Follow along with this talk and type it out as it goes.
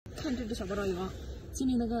看这只小八爪鱼啊，心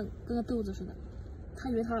里那个跟个豆子似的，它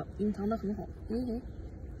以为它隐藏的很好。嘿嘿，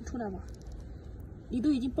你出来吧，你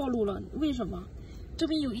都已经暴露了，为什么？这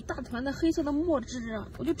边有一大团的黑色的墨汁啊，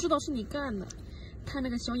我就知道是你干的。看那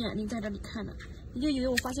个小眼睛在这里看呢，你就以为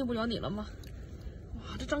我发现不了你了吗？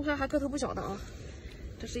哇，这张开还个头不小的啊！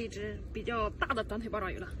这是一只比较大的短腿八爪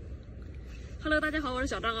鱼了。Hello， 大家好，我是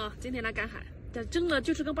小张啊，今天来赶海，这真的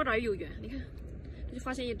就是跟八爪鱼有缘。你看，这就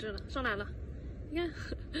发现一只了，上来了，你看，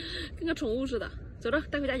跟个宠物似的。走着，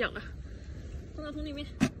带回家养着，放到桶里面。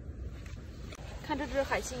看这只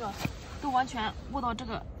海星啊，都完全握到这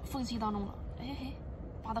个缝隙当中了。哎嘿，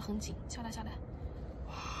扒得很紧，下来。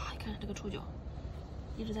哇，你看这个触角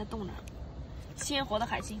一直在动着，鲜活的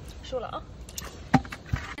海星收了啊。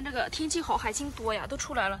这个天气好，海星多呀，都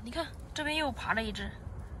出来了。你看这边又爬了一只，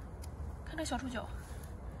看这小触角，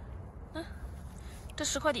这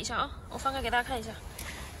石块底下啊，我翻开给大家看一下，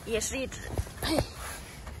也是一只。嘿，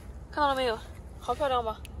看到了没有？好漂亮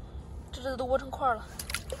吧？这只都窝成块了。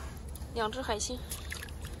2只海星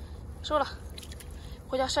收了，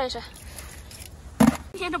回家晒一晒。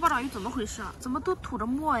今天这八爪鱼怎么回事啊？怎么都吐着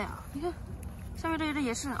沫呀？你看，下面这一只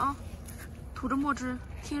也是啊，吐着墨汁。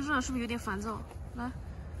天热是不是有点烦躁？来，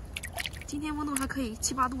今天温度还可以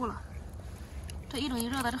，7、8度了。这一冷一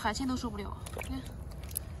热的，这海鲜都受不了。你看，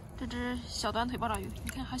这只小短腿八爪鱼，你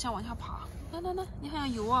看还想往下爬。来，你还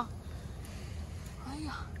想游啊？哎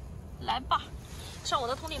呀，来吧，上我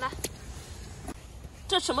的桶里来。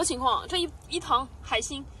这什么情况？这一塘海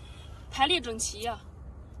星排列整齐呀，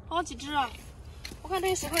好几只啊！我看这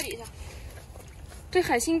些石块底下，这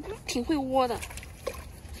海星挺会窝的。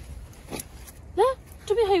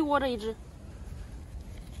这边还有窝着一只，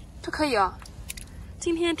这可以啊。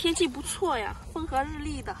今天天气不错呀，风和日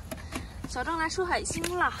丽的。小张来收海星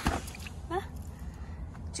啦！来，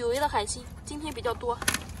久违的海星，今天比较多。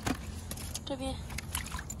这边，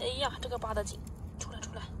哎呀，这个扒得紧，出来，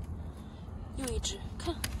又一只，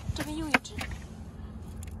看这边又一只，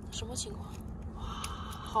什么情况？哇，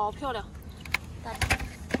好漂亮！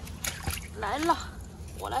来了，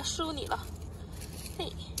我来收你了。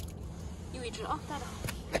嘿，又一只啊，带着。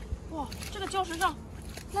哇，这个礁石上，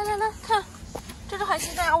来，看，这只海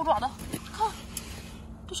星在咬爪的，看，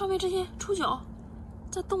这上面这些触角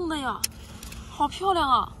在动的呀，好漂亮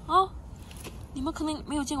啊！你们可能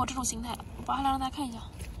没有见过这种形态，我拔下来让大家看一下。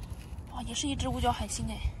哇，也是一只五角海星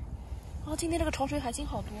哎。今天这个潮水海星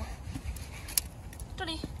好多，这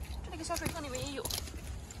里个小水坑里面也有，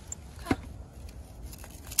看，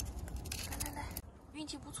来，运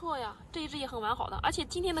气不错呀，这一只也很完好的，而且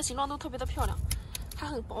今天的形状都特别的漂亮，还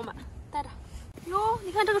很饱满，带着。哟，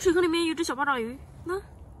你看这个水坑里面有一只小八爪鱼，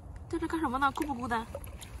在这干什么呢？孤不孤单？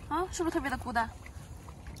是不是特别的孤单？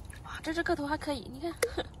哇，这只个头还可以，你看，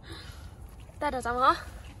带着咱们啊，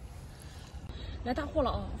来大货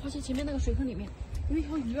了啊！发现前面那个水坑里面有一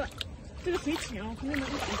条鱼。这个水浅啊，可能能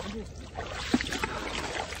够挡住。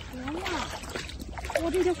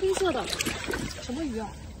哇，这条黑色的什么鱼啊？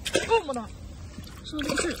这么大，上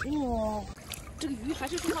面是哇，这个鱼还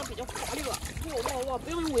是身上比较滑溜啊！哇，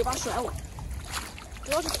不要用尾巴甩我，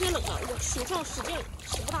主要是天冷了，我手上使劲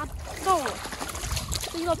使不大到了，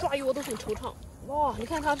这一到抓鱼我都很惆怅。哇，你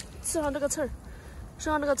看它刺上这个刺儿，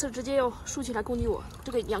身上这个刺直接要竖起来攻击我，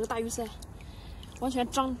这个2个大鱼鳃完全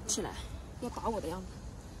张起来要打我的样子。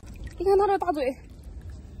你看它这大嘴，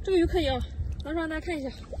这个鱼可以啊，拿出来让大家看一下。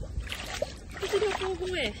这是一条高公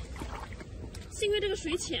哎，幸亏这个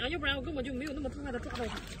水浅啊，要不然我根本就没有那么快的抓到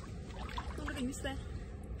它。看这个鱼鳃，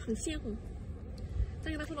很鲜红。再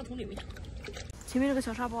给它放到桶里面。前面这个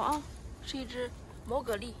小沙包啊，是一只毛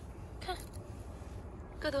蛤蜊，看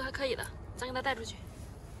个头还可以的，咱给它带出去。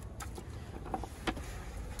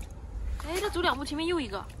哎，这走2步，前面又一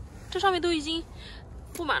个，这上面都已经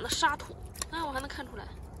布满了沙土，我还能看出来。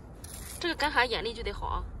这个赶海眼力就得好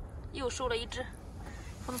啊！又收了一只，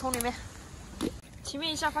放到桶里面。前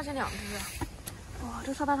面一下发现2只，哇，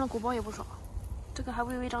这沙滩上鼓包也不少，这个还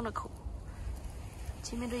微微张着口。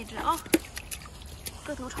前面这一只啊，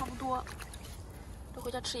个头差不多，这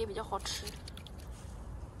回家吃也比较好吃，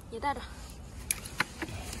也带着。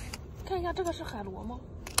看一下这个是海螺吗？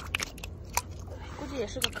估计也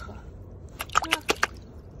是个壳。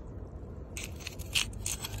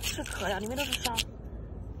是壳呀，里面都是沙。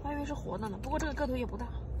我还以为是活的呢，不过这个个头也不大，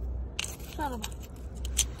算了吧。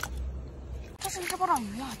这是一只八爪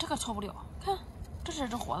鱼啊，这个错不了。看，这是一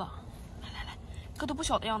只活的，来，个头不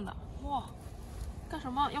小的样子。哇，干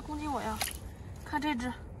什么？要攻击我呀？看这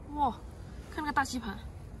只，哇，看这个大吸盘，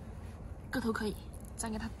个头可以，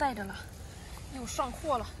咱给它带着了，又上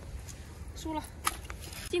货了，收了。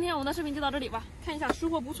今天我们的视频就到这里吧，看一下收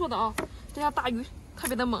获不错的啊，这条大鱼特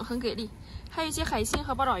别的猛，很给力。还有一些海星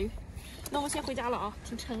和八爪鱼。那我们先回家了啊，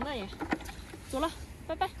挺沉的耶。走了，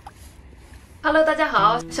拜拜。Hello， 大家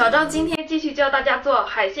好，小张今天继续教大家做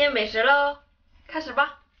海鲜美食喽，开始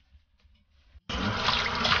吧。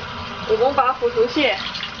我们把虎头蟹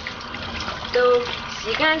都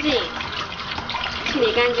洗干净、清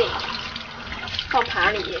理干净，放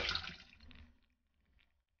盘里。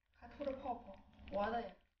还吐着泡泡，活的呀！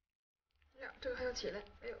哎呀，这个还要起来，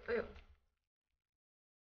哎呦哎呦。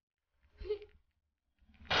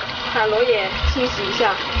海螺也清洗一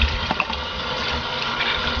下，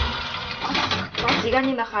把洗干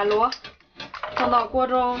净的海螺放到锅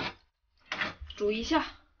中煮一下。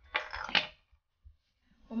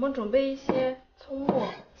我们准备一些葱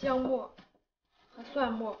末、姜末和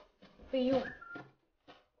蒜末备用。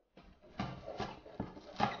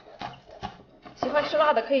喜欢吃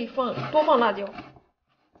辣的可以多放辣椒。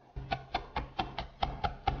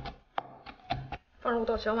放入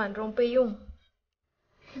到小碗中备用。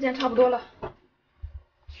时间差不多了，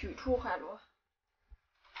取出海螺，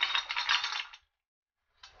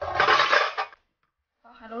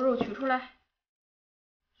把海螺肉取出来，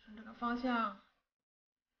顺这个方向，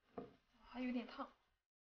还有点烫。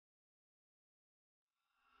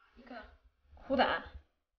一个苦胆，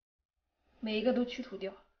每一个都去除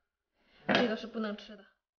掉，这个是不能吃的，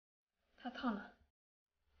太烫了，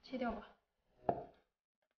切掉吧。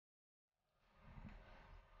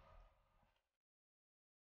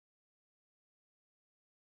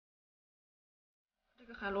这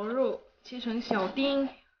个海螺肉切成小丁，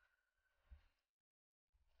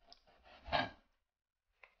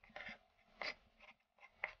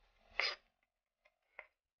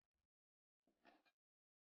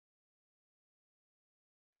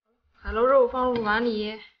海螺肉放入碗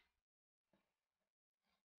里，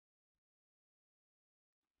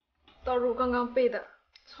倒入刚刚备的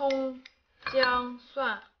葱、姜、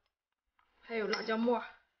蒜，还有辣椒末。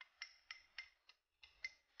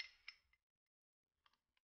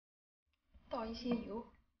倒一些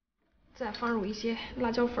油，再放入一些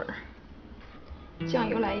辣椒粉，酱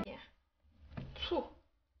油来一点，醋、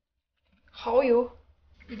蚝油，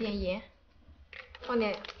一点盐，放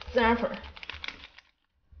点孜然粉，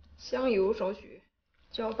香油少许，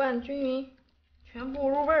搅拌均匀，全部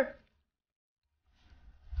入味儿。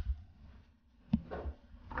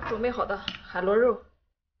准备好的海螺肉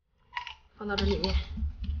放到这里面，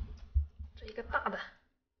这一个大的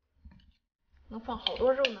能放好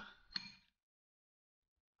多肉呢。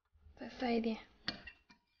再塞一点，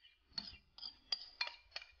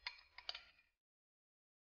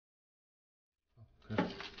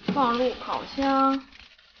放入烤箱，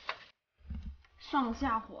上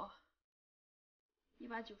下火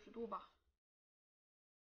190度吧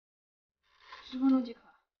，10分钟即可。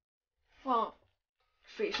放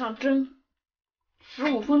水上蒸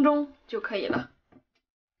，15分钟就可以了。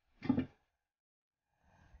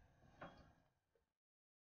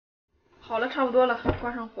好了，差不多了，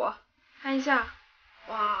关上火。看一下，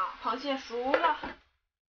哇，螃蟹熟了。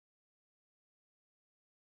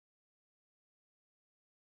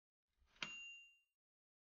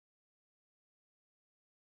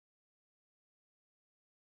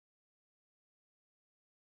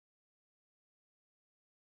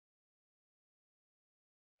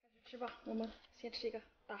开始吃吧，我们先吃一个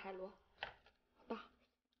大海螺，好大。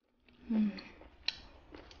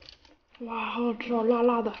哇，好好吃哦，辣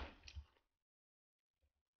辣的。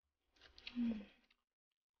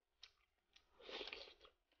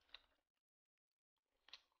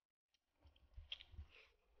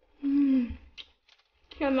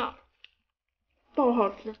天呐，爆好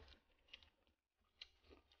吃。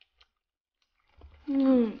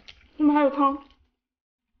里面还有汤。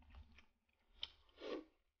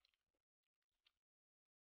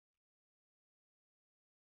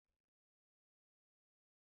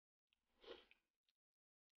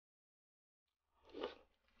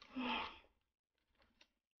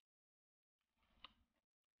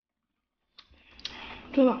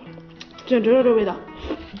真的，简直了这味道。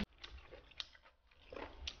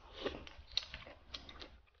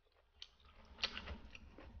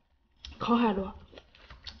烤海螺，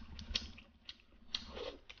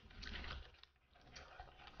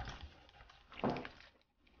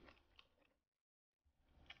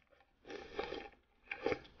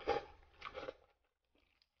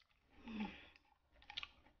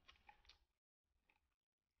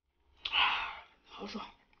好爽。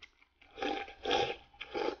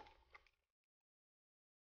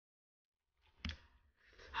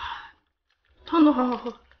汤都好好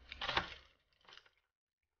喝。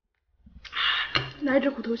来一只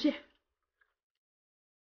虎头蟹，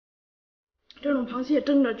这种螃蟹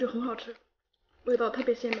蒸着就很好吃，味道特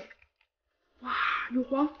别鲜美。哇，有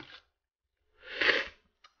黄，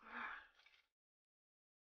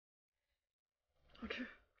好吃，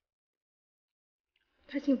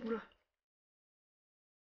太幸福了。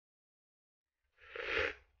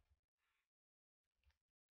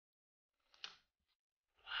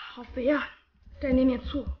好肥呀、再点点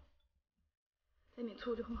醋，再点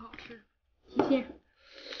醋就很好吃，提鲜。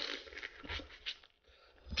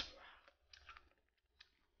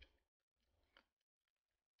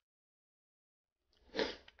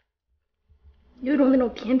有一种那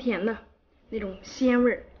种甜甜的那种鲜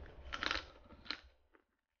味儿，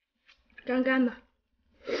干干的，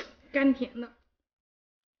甘甜的，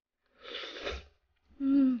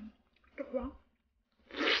这黄，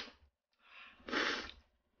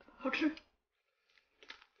好吃。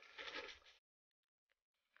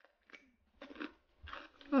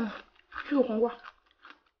这个黄瓜，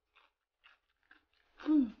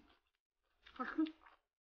好吃。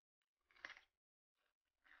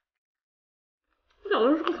不晓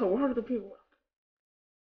得是个头还是个屁股。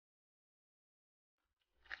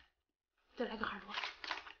再来个海螺，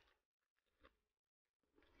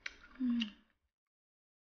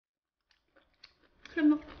天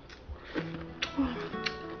呐，哇，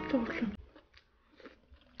真好吃。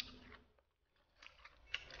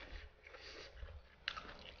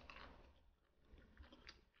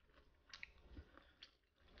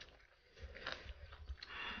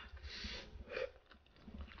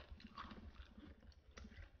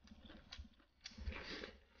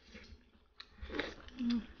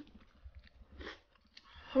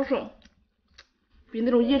好爽，比那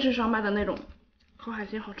种夜市上卖的那种烤海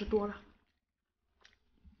鲜好吃多了。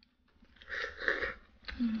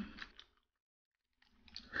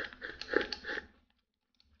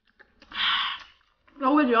让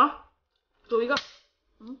我喂酒啊，走一个。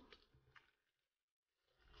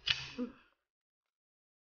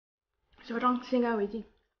小张先干为敬。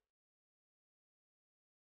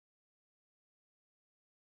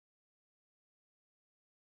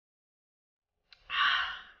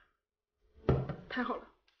太好了，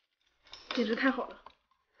简直太好了！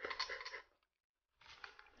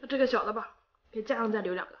那这个小的吧，给家人再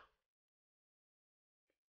留2个。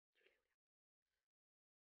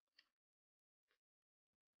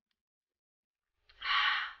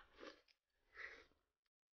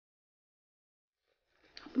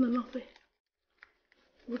不能浪费，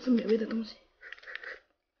如此美味的东西。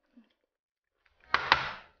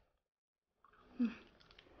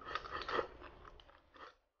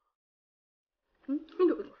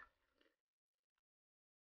有个多少？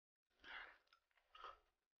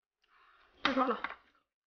太爽了！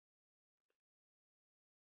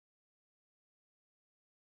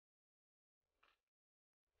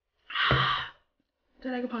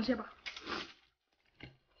再来个螃蟹吧，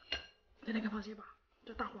再来个螃蟹吧，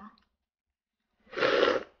这大黄。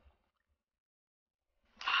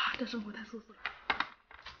这生活太舒服了，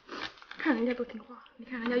看人家都听话，你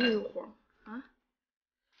看人家又有黄啊。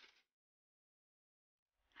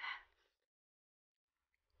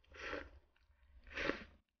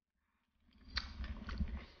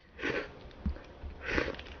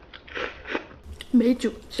美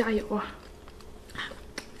酒加油啊！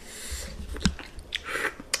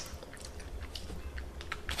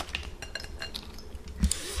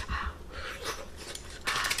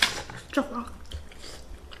这黄，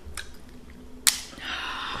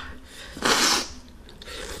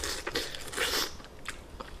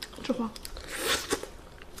这黄，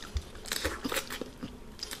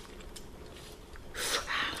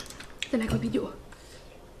再来口啤酒。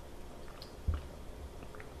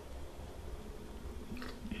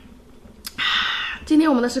今天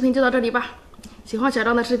我们的视频就到这里吧，喜欢小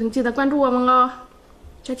张的视频记得关注我们哦，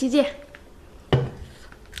下期见。